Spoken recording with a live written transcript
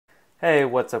Hey,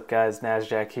 what's up guys?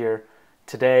 NASJAQ here.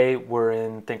 Today we're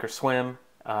in ThinkOrSwim.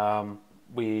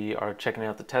 We are checking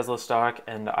out the Tesla stock,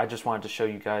 and I just wanted to show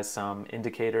you guys some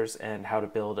indicators and how to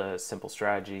build a simple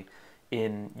strategy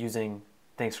in using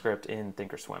ThinkScript in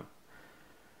ThinkOrSwim.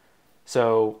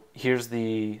 So here's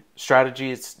the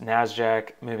strategy. It's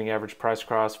NASJAQ moving average price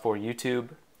cross for YouTube,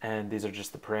 and these are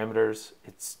just the parameters.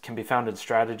 It can be found in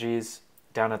strategies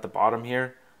down at the bottom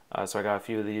here. So I got a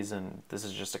few of these, and this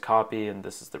is just a copy, and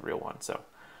this is the real one. So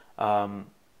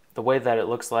the way that it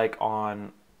looks like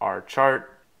on our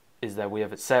chart is that we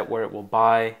have it set where it will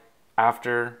buy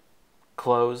after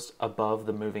closed above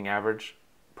the moving average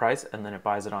price, and then it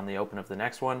buys it on the open of the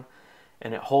next one,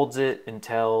 and it holds it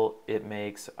until it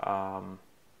makes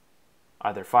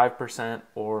either 5%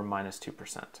 or minus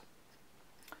 2%.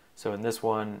 So in this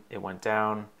one, it went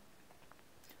down,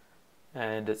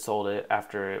 and it sold it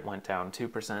after it went down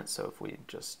 2%. So if we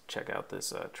just check out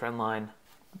this trend line,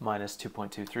 minus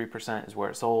 2.23% is where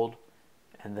it sold.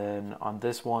 And then on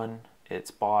this one, it's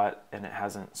bought and it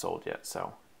hasn't sold yet.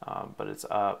 So, but it's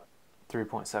up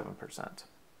 3.7%.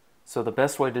 So the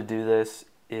best way to do this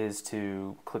is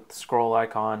to click the scroll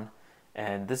icon,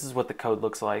 and this is what the code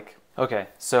looks like. Okay,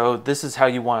 so this is how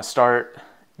you want to start.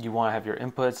 You want to have your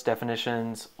inputs,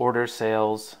 definitions, order,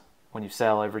 sales, when you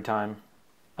sell every time,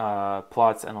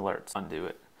 plots and alerts. Undo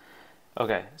it.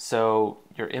 Okay, so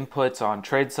your inputs on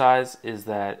trade size is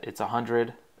that it's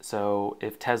 100. So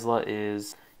if Tesla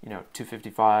is,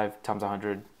 255 times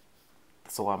 100,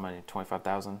 that's a lot of money,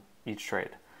 25,000 each trade.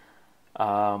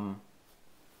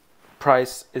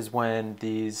 Price is when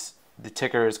the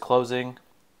ticker is closing.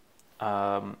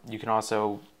 You can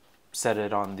also set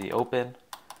it on the open,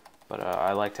 but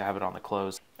I like to have it on the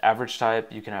close. Average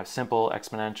type, you can have simple,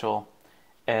 exponential,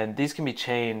 and these can be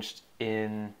changed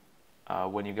in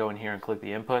when you go in here and click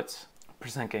the inputs.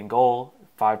 Percent gain goal,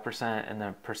 5%, and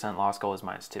then percent loss goal is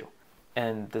 -2.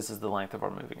 And this is the length of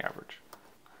our moving average.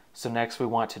 So next we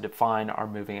want to define our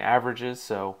moving averages.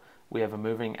 So we have a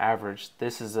moving average.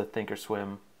 This is a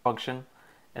ThinkOrSwim function.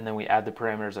 And then we add the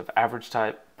parameters of average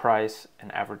type, price,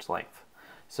 and average length.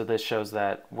 So this shows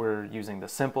that we're using the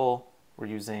simple, we're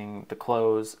using the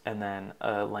close, and then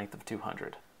a length of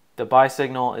 200. The buy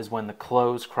signal is when the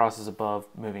close crosses above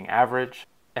moving average,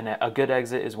 and a good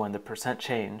exit is when the percent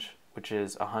change, which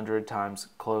is 100 times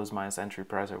close minus entry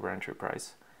price over entry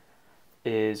price,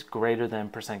 is greater than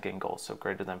percent gain goal, so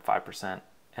greater than 5%,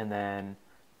 and then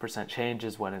percent change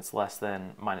is when it's less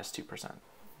than -2%.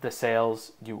 The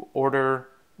sales, you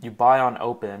buy on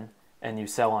open and you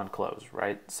sell on close,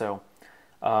 right? So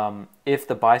if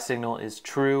the buy signal is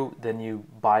true, then you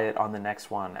buy it on the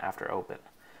next one after open.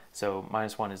 So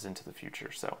 -1 is into the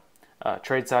future. So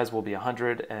trade size will be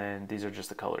 100, and these are just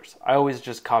the colors. I always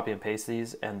just copy and paste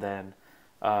these, and then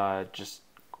just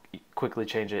quickly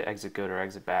change it, exit good or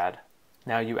exit bad.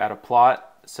 Now you add a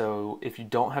plot. So if you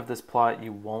don't have this plot,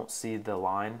 you won't see the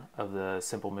line of the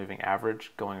simple moving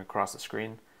average going across the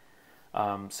screen.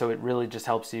 So it really just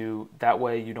helps you. That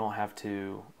way you don't have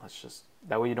to.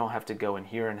 You don't have to go in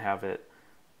here and have it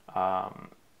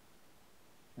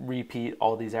repeat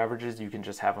all these averages. You can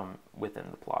just have them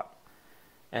within the plot.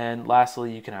 And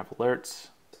lastly, you can have alerts,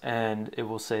 and it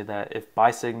will say that if buy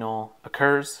signal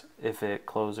occurs, if it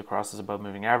crosses above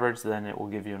moving average, then it will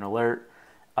give you an alert.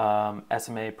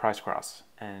 SMA price cross,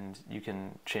 and you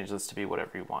can change this to be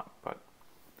whatever you want, but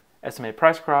SMA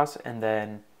price cross. And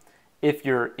then if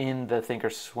you're in the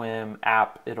ThinkOrSwim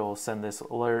app, it'll send this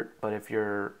alert, but if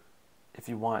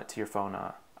you want it to your phone,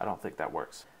 I don't think that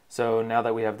works. So now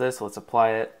that we have this, let's apply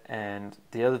it. And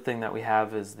the other thing that we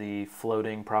have is the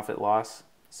floating profit loss.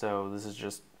 So this is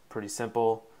just pretty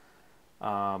simple.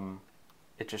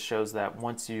 It just shows that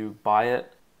once you buy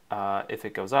it, if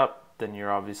it goes up, then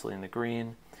you're obviously in the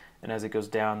green, and as it goes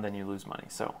down, then you lose money.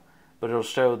 So, but it'll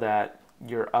show that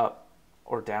you're up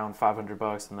or down 500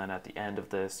 bucks, and then at the end of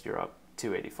this, you're up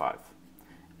 285.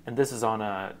 And this is on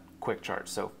a quick chart,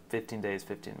 so 15 days,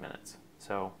 15 minutes.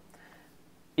 So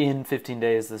in 15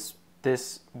 days,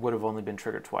 this would have only been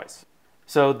triggered twice.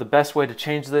 So the best way to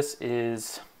change this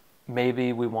is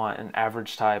maybe we want an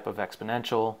average type of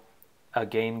exponential, a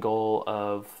gain goal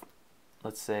of,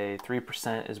 let's say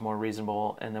 3% is more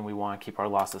reasonable, and then we want to keep our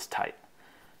losses tight.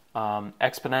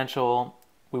 Exponential,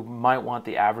 we might want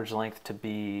the average length to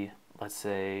be, let's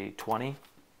say 20,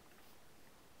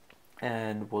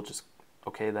 and we'll just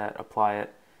okay that, apply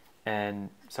it. And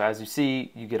so as you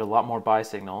see, you get a lot more buy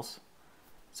signals.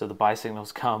 So the buy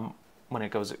signals come when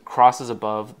it crosses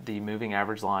above the moving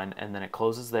average line, and then it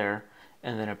closes there,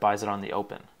 and then it buys it on the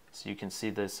open. So you can see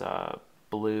this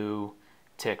blue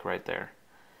tick right there.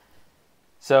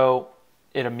 So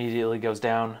it immediately goes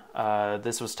down.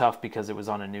 This was tough because it was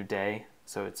on a new day,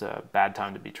 so it's a bad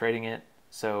time to be trading it.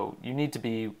 So you need to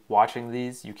be watching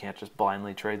these. You can't just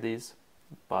blindly trade these.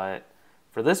 But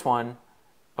for this one,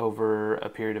 over a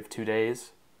period of 2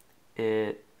 days,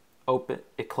 it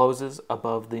closes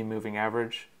above the moving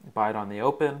average. You buy it on the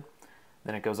open,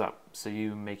 then it goes up. So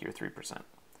you make your 3%.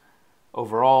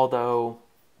 Overall, though,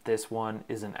 this one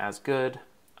isn't as good.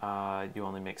 You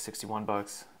only make 61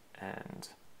 bucks, and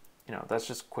that's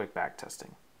just quick back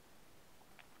testing.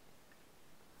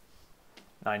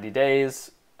 90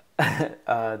 days.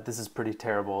 This is pretty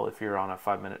terrible if you're on a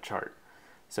 5-minute chart.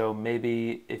 So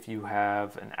maybe if you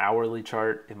have an hourly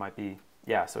chart, it might be,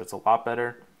 so it's a lot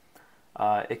better.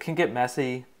 It can get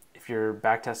messy if you're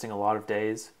backtesting a lot of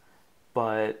days,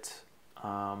 but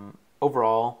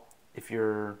overall, if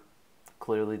you're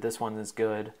clearly, this one is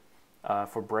good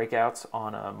for breakouts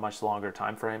on a much longer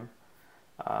time frame.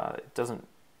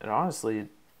 It honestly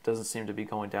doesn't seem to be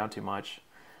going down too much.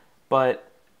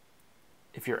 But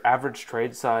if your average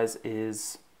trade size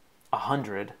is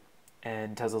 100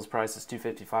 and Tesla's price is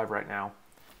 255 right now,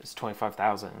 it's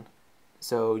 25,000.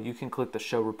 So you can click the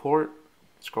show report,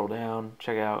 scroll down,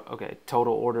 check out, okay,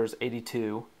 total orders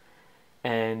 82.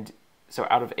 And so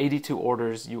out of 82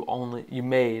 orders, you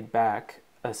made back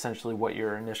essentially what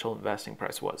your initial investing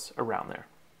price was, around there.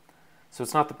 So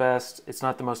it's not the best, it's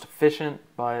not the most efficient,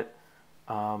 but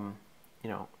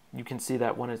you can see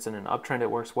that when it's in an uptrend,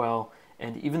 it works well.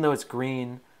 And even though it's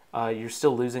green, you're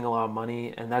still losing a lot of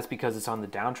money, and that's because it's on the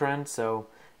downtrend. So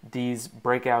these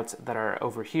breakouts that are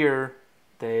over here,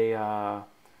 they,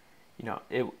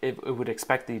 it would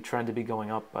expect the trend to be going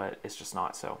up, but it's just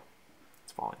not, so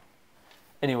it's falling.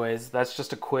 Anyways, that's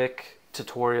just a quick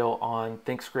tutorial on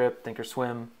ThinkScript,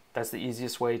 ThinkOrSwim. That's the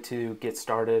easiest way to get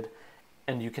started,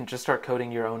 and you can just start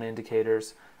coding your own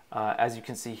indicators. As you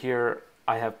can see here,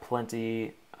 I have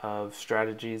plenty of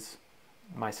strategies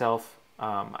myself.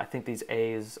 I think these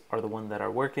A's are the one that are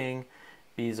working.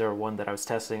 B's are one that I was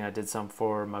testing. I did some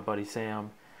for my buddy Sam,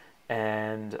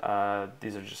 and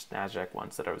these are just NASJAQ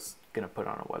ones that I was gonna put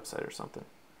on a website or something.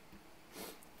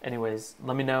 Anyways,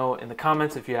 let me know in the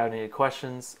comments if you have any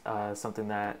questions, something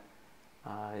that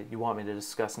you want me to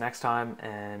discuss next time,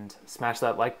 and smash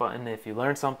that like button if you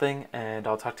learned something, and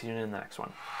I'll talk to you in the next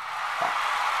one.